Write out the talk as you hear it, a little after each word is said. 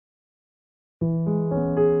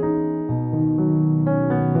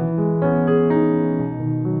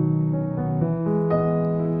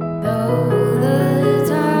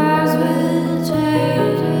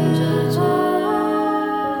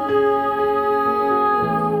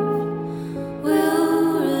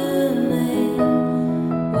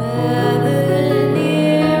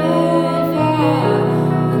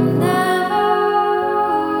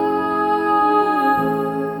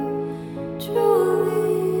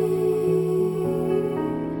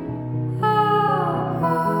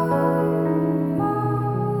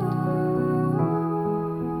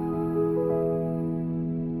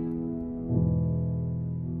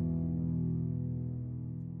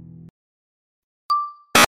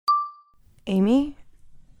Amy?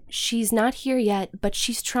 She's not here yet, but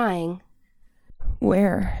she's trying.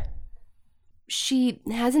 Where? She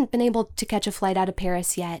hasn't been able to catch a flight out of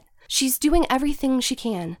Paris yet. She's doing everything she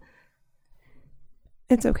can.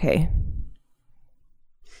 It's okay.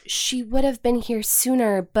 She would have been here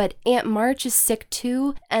sooner, but Aunt March is sick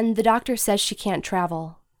too, and the doctor says she can't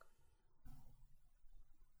travel.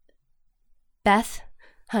 Beth,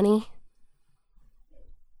 honey?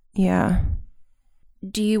 Yeah.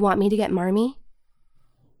 Do you want me to get Marmee?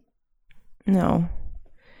 No.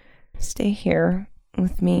 Stay here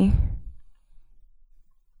with me.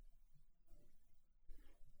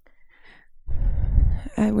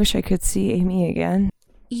 I wish I could see Amy again.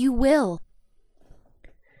 You will.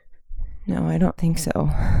 No, I don't think so.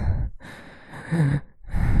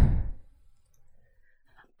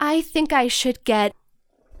 I think I should get...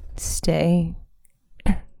 Stay.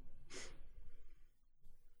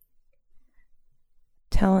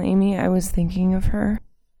 Tell Amy I was thinking of her.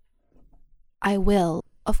 I will,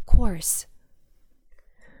 of course.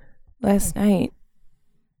 Last night,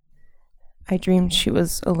 I dreamed she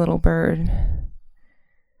was a little bird,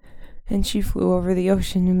 and she flew over the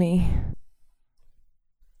ocean to me.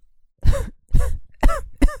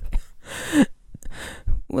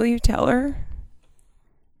 Will you tell her?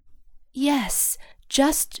 Yes,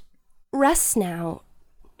 just rest now.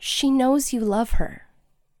 She knows you love her.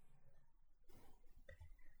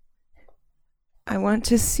 I want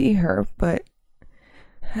to see her, but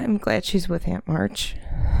I'm glad she's with Aunt March.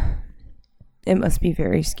 It must be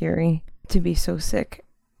very scary to be so sick,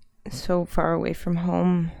 so far away from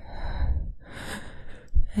home,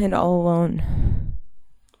 and all alone.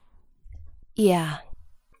 Yeah.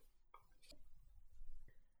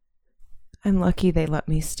 I'm lucky they let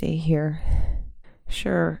me stay here.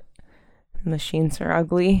 Sure, the machines are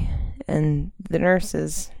ugly, and the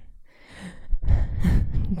nurses...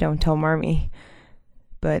 Don't tell Marmee,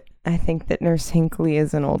 but I think that Nurse Hinckley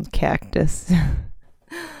is an old cactus.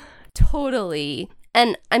 Totally.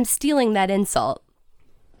 And I'm stealing that insult.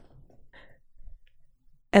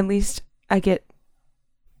 At least I get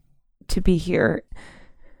to be here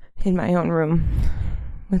in my own room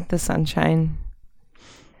with the sunshine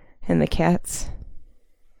and the cats.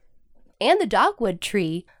 And the dogwood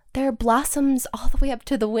tree. There are blossoms all the way up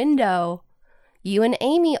to the window. You and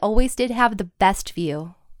Amy always did have the best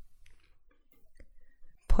view.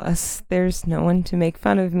 Plus, there's no one to make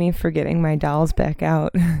fun of me for getting my dolls back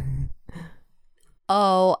out.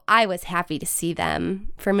 Oh, I was happy to see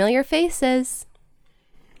them. Familiar faces.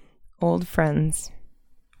 Old friends.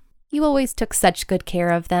 You always took such good care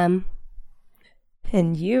of them.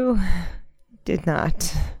 And you did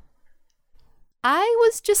not. I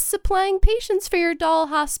was just supplying patients for your doll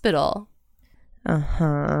hospital.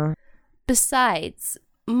 Uh-huh. Besides,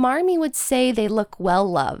 Marmee would say they look well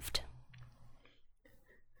loved.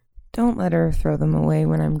 Don't let her throw them away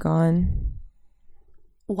when I'm gone.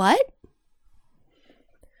 What?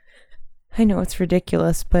 I know it's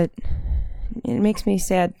ridiculous, but it makes me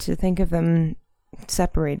sad to think of them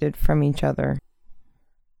separated from each other.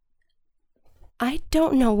 I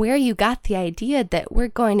don't know where you got the idea that we're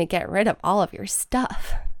going to get rid of all of your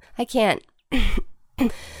stuff. I can't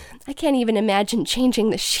even imagine changing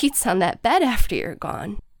the sheets on that bed after you're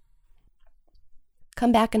gone.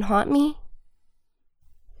 Come back and haunt me?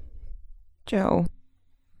 Joe.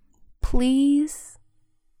 Please?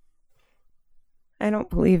 I don't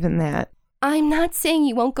believe in that. I'm not saying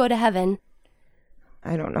you won't go to heaven.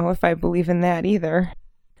 I don't know if I believe in that either.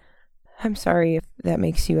 I'm sorry if that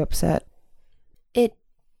makes you upset. It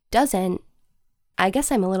doesn't. I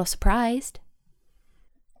guess I'm a little surprised.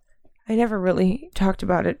 I never really talked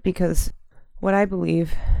about it because what I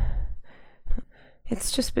believe,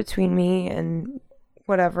 it's just between me and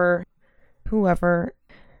whoever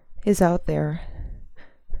is out there.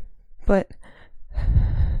 But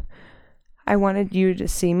I wanted you to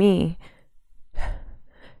see me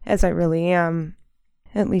as I really am,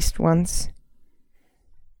 at least once.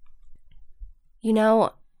 You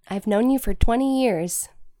know, I've known you for 20 years,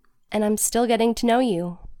 and I'm still getting to know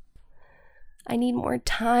you. I need more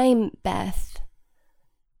time, Beth.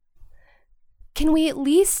 Can we at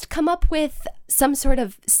least come up with some sort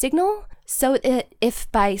of signal so that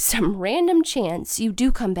if by some random chance you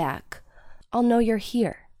do come back, I'll know you're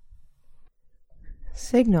here?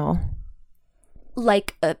 Signal?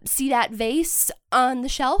 Like, see that vase on the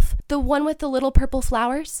shelf? The one with the little purple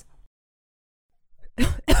flowers?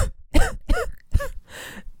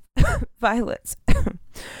 Violets.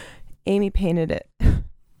 Amy painted it.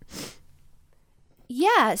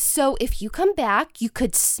 Yeah, so if you come back, you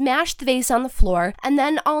could smash the vase on the floor, and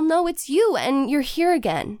then I'll know it's you and you're here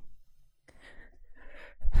again.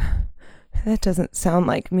 That doesn't sound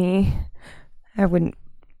like me. I wouldn't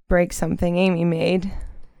break something Amy made.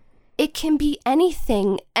 It can be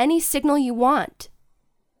anything, any signal you want.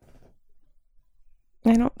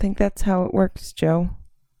 I don't think that's how it works, Joe.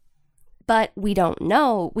 But we don't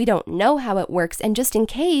know. We don't know how it works, and just in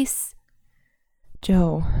case...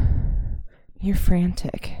 Joe, you're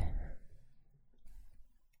frantic.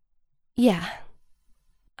 Yeah.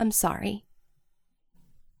 I'm sorry.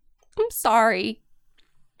 I'm sorry.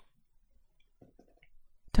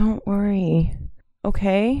 Don't worry,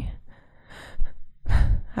 okay?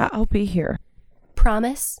 I'll be here.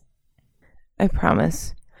 Promise? I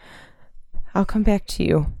promise. I'll come back to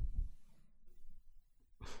you.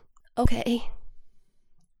 Okay.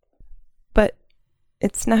 But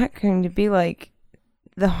it's not going to be like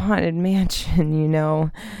the Haunted Mansion, you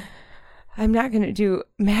know. I'm not going to do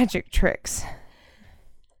magic tricks.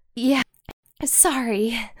 Yeah.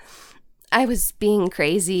 Sorry. I was being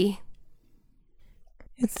crazy.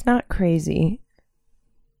 It's not crazy.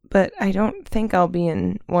 But I don't think I'll be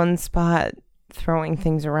in one spot throwing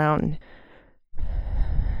things around.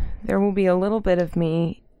 There will be a little bit of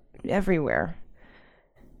me everywhere.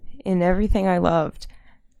 In everything I loved.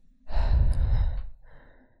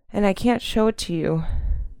 And I can't show it to you.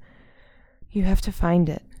 You have to find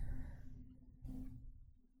it.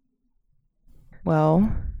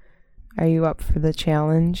 Well, are you up for the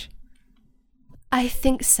challenge? I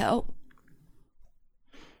think so.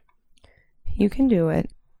 You can do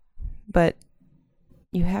it, but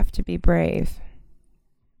you have to be brave.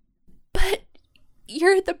 But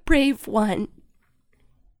you're the brave one.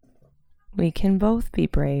 We can both be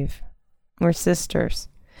brave. We're sisters.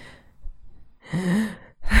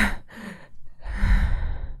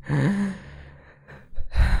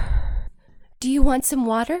 Do you want some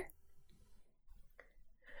water?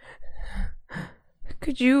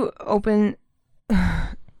 Could you open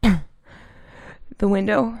the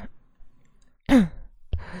window?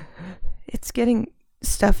 It's getting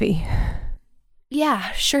stuffy.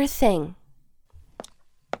 Yeah, sure thing.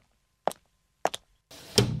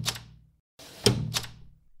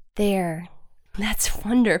 There. That's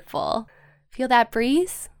wonderful. Feel that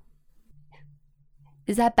breeze?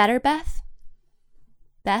 Is that better, Beth?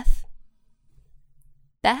 Beth?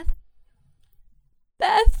 Beth?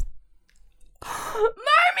 Beth?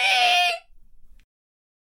 Marmee!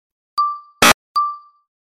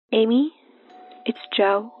 Amy, it's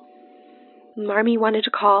Jo. Marmee wanted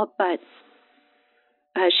to call, but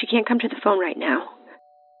she can't come to the phone right now.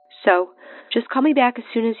 So just call me back as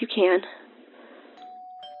soon as you can.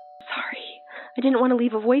 Sorry. I didn't want to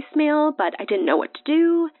leave a voicemail, but I didn't know what to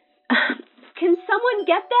do. Can someone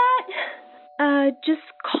get that? Just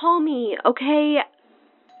call me, okay?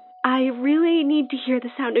 I really need to hear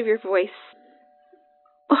the sound of your voice.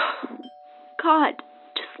 Oh, God,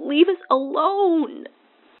 just leave us alone.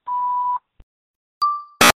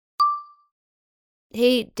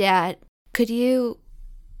 Hey, Dad, could you...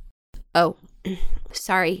 Oh,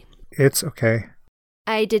 sorry. It's okay.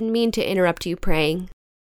 I didn't mean to interrupt you praying.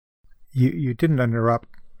 You didn't interrupt.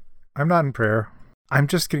 I'm not in prayer. I'm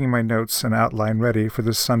just getting my notes and outline ready for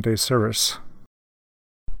this Sunday service.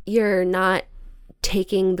 You're not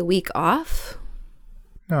taking the week off?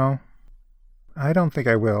 No, I don't think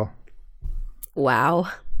I will.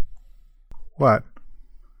 Wow. What?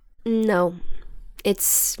 No,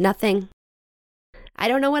 it's nothing. I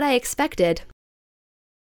don't know what I expected.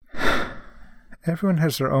 Everyone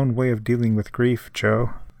has their own way of dealing with grief,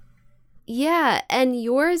 Jo. Yeah, and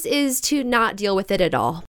yours is to not deal with it at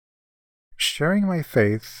all. Sharing my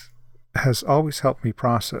faith has always helped me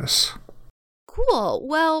process. Cool.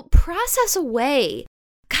 Well, process away.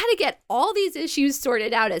 Gotta get all these issues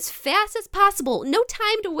sorted out as fast as possible. No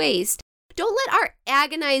time to waste. Don't let our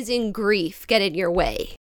agonizing grief get in your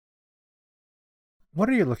way. What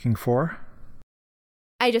are you looking for?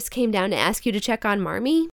 I just came down to ask you to check on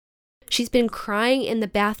Marmee. She's been crying in the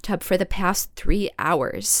bathtub for the past 3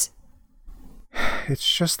 hours. It's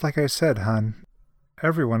just like I said, hon.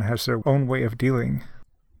 Everyone has their own way of dealing.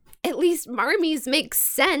 At least Marmee's makes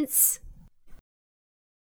sense.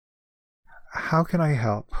 How can I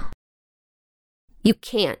help? You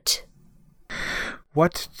can't.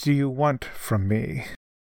 What do you want from me?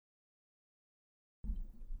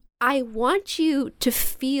 I want you to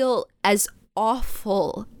feel as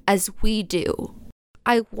awful as we do.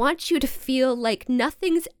 I want you to feel like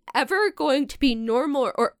nothing's ever going to be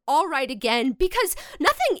normal or all right again, because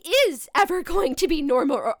nothing is ever going to be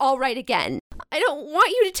normal or all right again. I don't want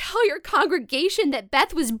you to tell your congregation that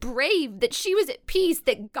Beth was brave, that she was at peace,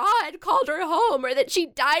 that God called her home, or that she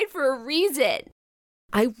died for a reason.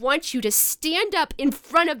 I want you to stand up in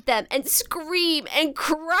front of them and scream and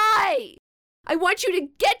cry. I want you to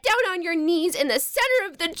get down on your knees in the center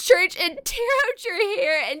of the church and tear out your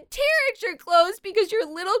hair and tear out your clothes because your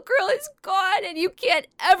little girl is gone and you can't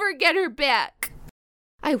ever get her back.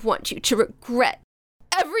 I want you to regret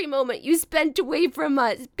every moment you spent away from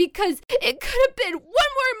us because it could have been one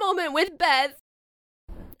more moment with Beth.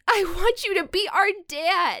 I want you to be our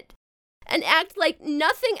dad and act like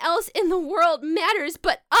nothing else in the world matters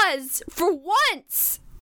but us for once.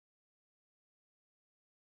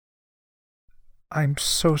 I'm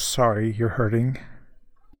so sorry you're hurting.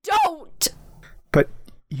 Don't! But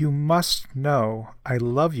you must know I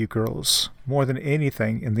love you girls more than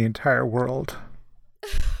anything in the entire world.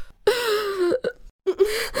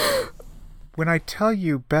 When I tell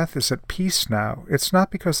you Beth is at peace now, it's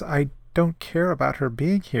not because I don't care about her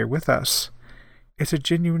being here with us. It's a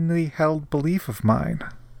genuinely held belief of mine.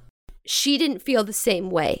 She didn't feel the same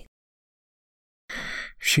way.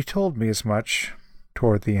 She told me as much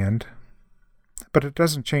toward the end. But it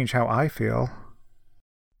doesn't change how I feel.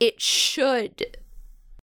 It should.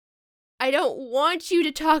 I don't want you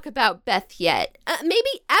to talk about Beth yet. Maybe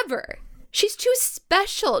ever. She's too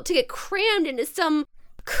special to get crammed into some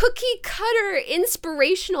cookie-cutter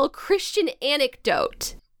inspirational Christian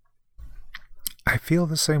anecdote. I feel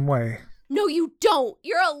the same way. No, you don't.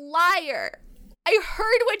 You're a liar. I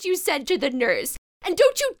heard what you said to the nurse. And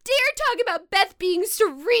don't you dare talk about Beth being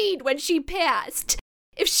serene when she passed.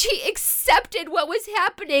 If she accepted what was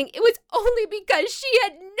happening, it was only because she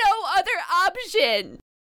had no other option.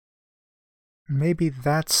 Maybe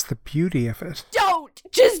that's the beauty of it. Don't!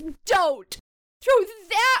 Just don't! Throw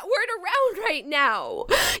that word around right now.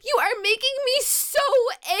 You are making me so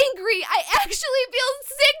angry. I actually feel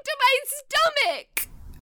sick to my stomach.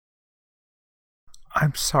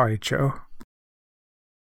 I'm sorry, Jo.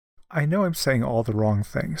 I know I'm saying all the wrong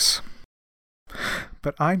things.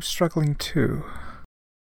 But I'm struggling too.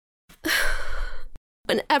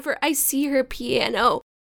 Whenever I see her piano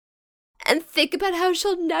and think about how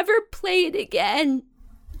she'll never play it again,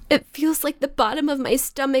 it feels like the bottom of my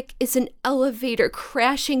stomach is an elevator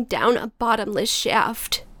crashing down a bottomless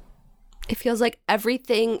shaft. It feels like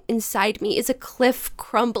everything inside me is a cliff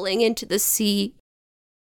crumbling into the sea,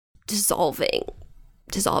 dissolving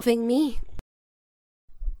me.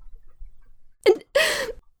 And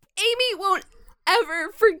Amy won't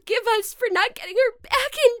ever forgive us for not getting her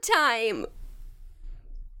back in time.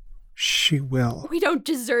 She will. We don't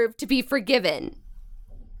deserve to be forgiven.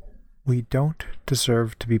 We don't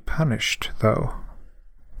deserve to be punished, though.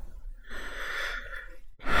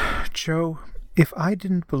 Jo, if I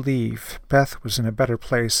didn't believe Beth was in a better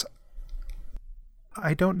place,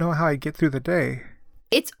 I don't know how I'd get through the day.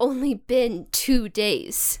 It's only been 2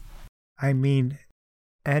 days. I mean,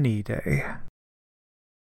 any day.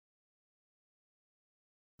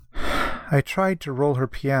 I tried to roll her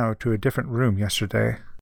piano to a different room yesterday.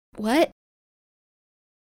 What?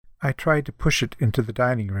 I tried to push it into the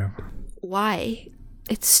dining room. Why?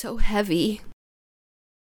 It's so heavy.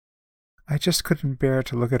 I just couldn't bear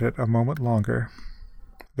to look at it a moment longer,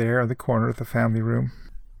 there in the corner of the family room.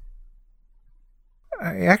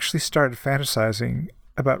 I actually started fantasizing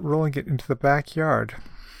about rolling it into the backyard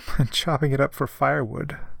and chopping it up for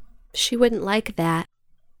firewood. She wouldn't like that.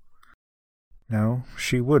 No,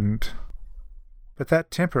 she wouldn't. But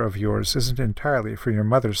that temper of yours isn't entirely from your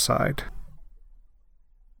mother's side.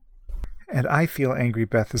 And I feel angry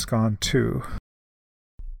Beth is gone, too.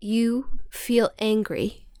 You feel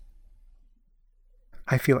angry?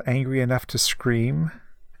 I feel angry enough to scream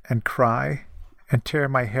and cry and tear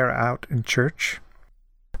my hair out in church.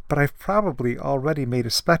 But I've probably already made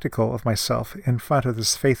a spectacle of myself in front of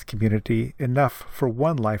this faith community enough for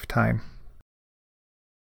one lifetime.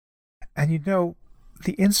 And you know,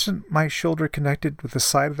 the instant my shoulder connected with the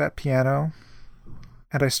side of that piano,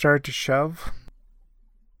 and I started to shove,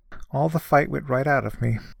 all the fight went right out of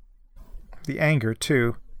me. The anger,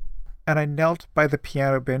 too. And I knelt by the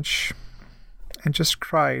piano bench and just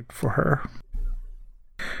cried for her,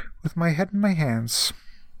 with my head in my hands.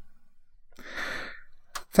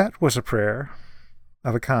 That was a prayer,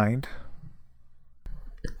 of a kind.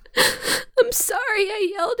 I'm sorry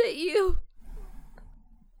I yelled at you.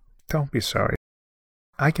 Don't be sorry.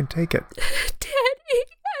 I can take it. Daddy,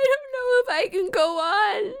 I don't know if I can go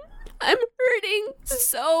on. I'm hurting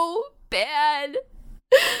so bad.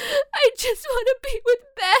 I just want to be with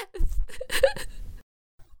Beth.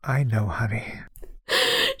 I know, honey.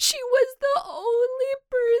 She was the only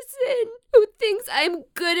person who thinks I'm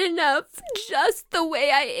good enough just the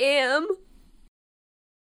way I am.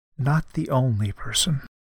 Not the only person.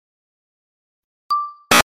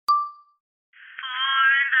 For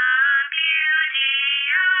the beauty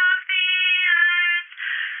of the earth,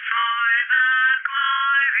 for the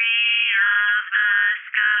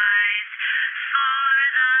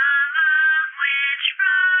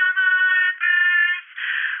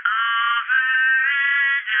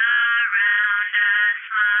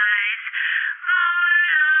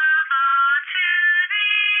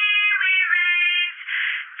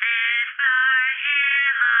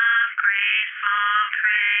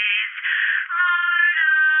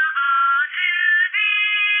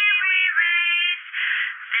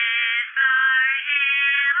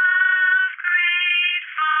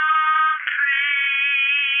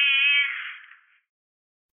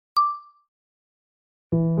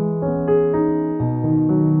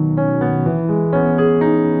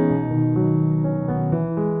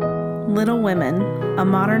Little Women, a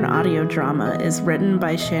modern audio drama, is written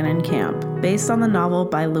by Shannon Camp, based on the novel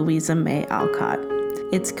by Louisa May Alcott.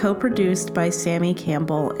 It's co-produced by Sammy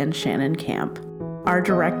Campbell and Shannon Camp. Our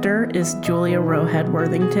director is Julia Rohead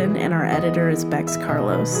Worthington, and our editor is Bex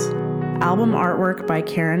Carlos. Album artwork by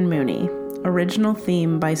Karen Mooney. Original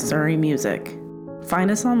theme by Surrey Music.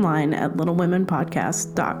 Find us online at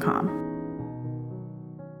littlewomenpodcast.com.